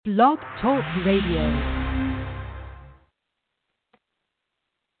Blog Talk Radio.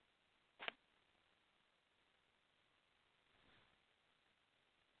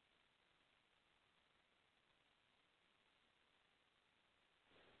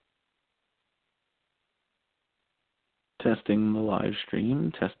 Testing the live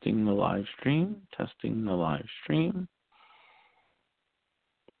stream, testing the live stream, testing the live stream,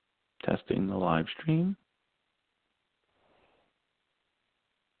 testing the live stream.